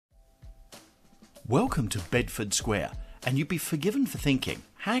Welcome to Bedford Square, and you'd be forgiven for thinking,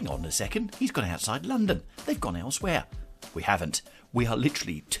 hang on a second, he's gone outside London, they've gone elsewhere. We haven't. We are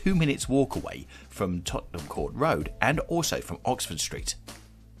literally 2 minutes walk away from Tottenham Court Road and also from Oxford Street.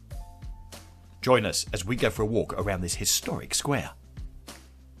 Join us as we go for a walk around this historic square.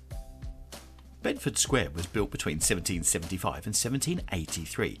 Bedford Square was built between 1775 and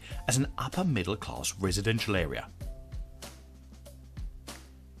 1783 as an upper middle class residential area.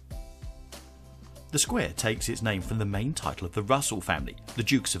 The square takes its name from the main title of the Russell family, the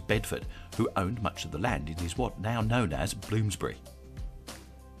Dukes of Bedford, who owned much of the land in what is now known as Bloomsbury.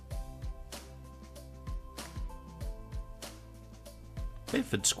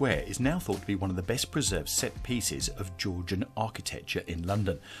 Bedford Square is now thought to be one of the best preserved set pieces of Georgian architecture in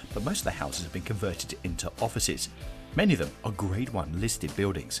London, but most of the houses have been converted into offices. Many of them are Grade 1 listed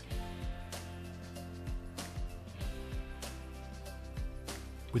buildings.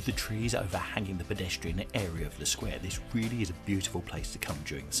 With the trees overhanging the pedestrian area of the square, this really is a beautiful place to come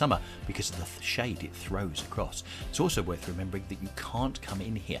during the summer because of the shade it throws across. It's also worth remembering that you can't come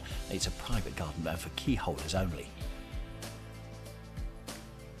in here. It's a private garden for key holders only.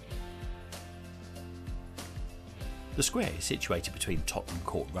 The square is situated between Tottenham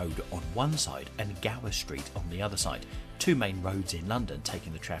Court Road on one side and Gower Street on the other side, two main roads in London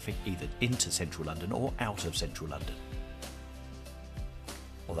taking the traffic either into central London or out of central London.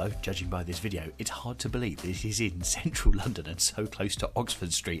 Although, judging by this video, it's hard to believe this is in central London and so close to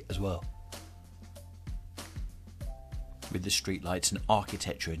Oxford Street as well. With the streetlights and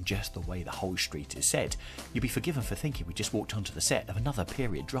architecture and just the way the whole street is set, you'd be forgiven for thinking we just walked onto the set of another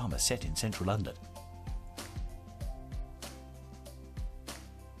period drama set in central London.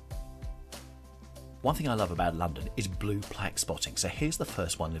 One thing I love about London is blue plaque spotting, so here's the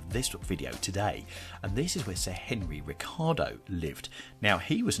first one of this video today, and this is where Sir Henry Ricardo lived. Now,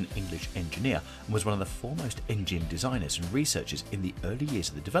 he was an English engineer and was one of the foremost engine designers and researchers in the early years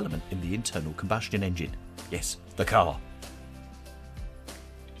of the development in the internal combustion engine. Yes, the car.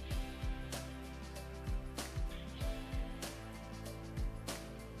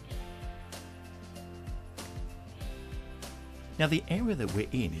 Now, the area that we're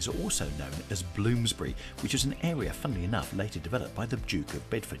in is also known as Bloomsbury, which is an area, funnily enough, later developed by the Duke of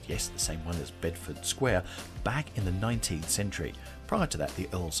Bedford, yes, the same one as Bedford Square, back in the 19th century. Prior to that, the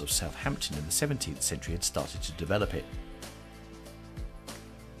Earls of Southampton in the 17th century had started to develop it.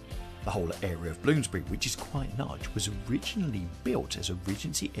 The whole area of Bloomsbury, which is quite large, was originally built as a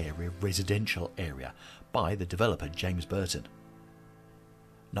Regency area residential area by the developer James Burton.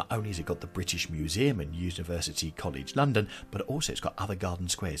 Not only has it got the British Museum and University College London, but also it's got other garden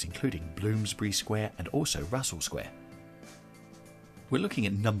squares including Bloomsbury Square and also Russell Square. We're looking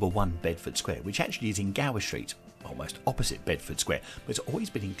at number 1 Bedford Square, which actually is in Gower Street, almost opposite Bedford Square, but it's always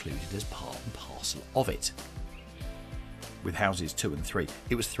been included as part and parcel of it. With houses 2 and 3,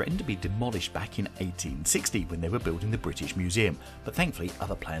 it was threatened to be demolished back in 1860 when they were building the British Museum, but thankfully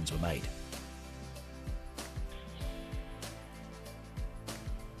other plans were made.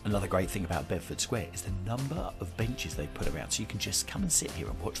 Another great thing about Bedford Square is the number of benches they put around, so you can just come and sit here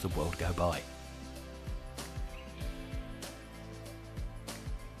and watch the world go by.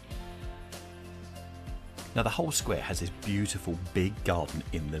 Now, the whole square has this beautiful big garden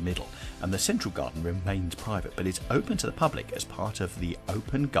in the middle, and the central garden remains private, but it's open to the public as part of the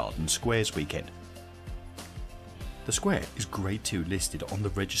Open Garden Squares weekend. The square is Grade 2 listed on the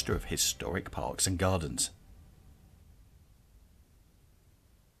Register of Historic Parks and Gardens.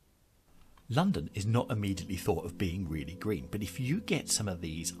 London is not immediately thought of being really green, but if you get some of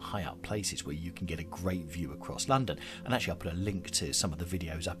these high up places where you can get a great view across London, and actually I'll put a link to some of the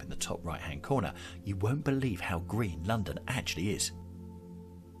videos up in the top right hand corner, you won't believe how green London actually is.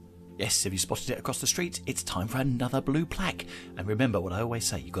 Yes, have you spotted it across the street? It's time for another blue plaque. And remember what I always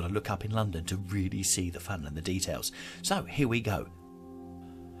say, you've got to look up in London to really see the fun and the details. So here we go.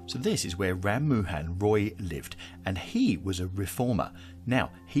 So this is where Ram Mohan Roy lived, and he was a reformer.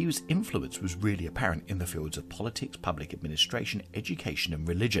 Now, his influence was really apparent in the fields of politics, public administration, education and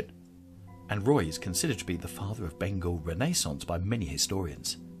religion. And Roy is considered to be the father of Bengal Renaissance by many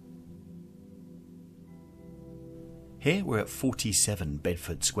historians. Here we're at 47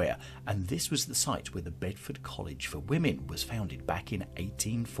 Bedford Square, and this was the site where the Bedford College for Women was founded back in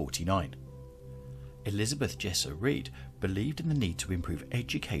 1849. Elizabeth Jesser Reed believed in the need to improve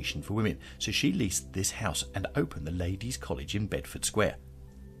education for women, so she leased this house and opened the Ladies' College in Bedford Square.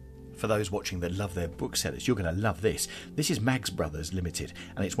 For those watching that love their booksellers, you're going to love this. This is Maggs Brothers Limited,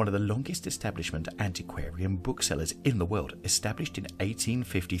 and it's one of the longest establishment antiquarian booksellers in the world, established in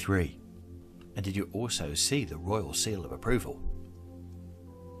 1853. And did you also see the Royal Seal of Approval?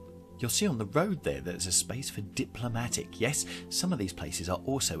 You'll see on the road there there's a space for diplomatic. Yes, some of these places are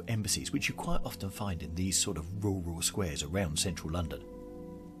also embassies, which you quite often find in these sort of rural squares around central London.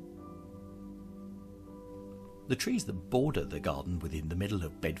 The trees that border the garden within the middle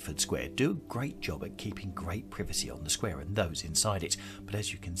of Bedford Square do a great job at keeping great privacy on the square and those inside it. But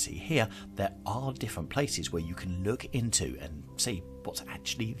as you can see here, there are different places where you can look into and see what's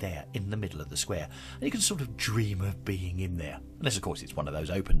actually there in the middle of the square. And you can sort of dream of being in there. Unless, of course, it's one of those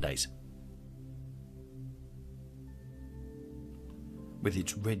open days. With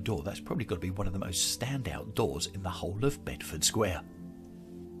its red door, that's probably got to be one of the most standout doors in the whole of Bedford Square.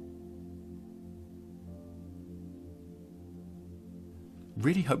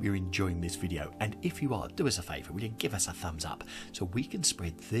 Really hope you're enjoying this video, and if you are, do us a favour, will you give us a thumbs up so we can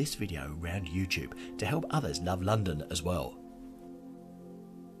spread this video around YouTube to help others love London as well.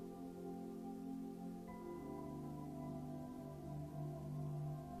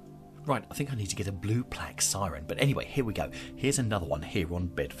 Right, I think I need to get a blue plaque siren, but anyway, here we go. Here's another one here on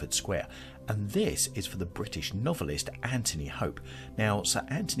Bedford Square, and this is for the British novelist Anthony Hope. Now, Sir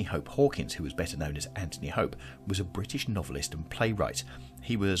Anthony Hope Hawkins, who was better known as Anthony Hope, was a British novelist and playwright.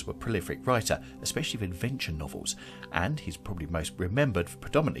 He was a prolific writer, especially of adventure novels, and he's probably most remembered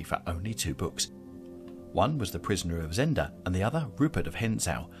predominantly for only 2 books. One was The Prisoner of Zenda, and the other Rupert of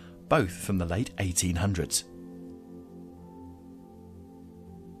Hentzau, both from the late 1800s.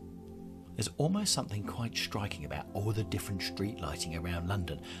 There's almost something quite striking about all the different street lighting around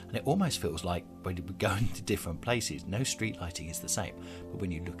London, and it almost feels like when we go into different places, no street lighting is the same. But when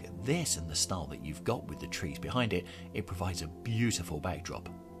you look at this and the style that you've got with the trees behind it, it provides a beautiful backdrop.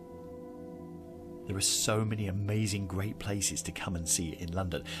 There are so many amazing great places to come and see in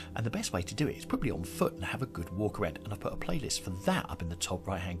London, and the best way to do it is probably on foot and have a good walk around, and I've put a playlist for that up in the top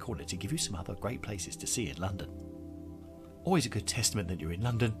right hand corner to give you some other great places to see in London. Always a good testament that you're in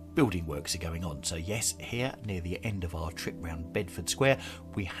London, building works are going on. So yes, here near the end of our trip round Bedford Square,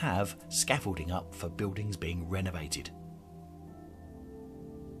 we have scaffolding up for buildings being renovated.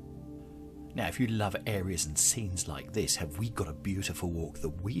 Now, if you love areas and scenes like this, have we got a beautiful walk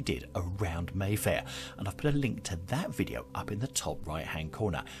that we did around Mayfair? And I've put a link to that video up in the top right hand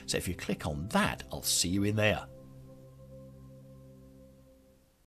corner. So if you click on that, I'll see you in there.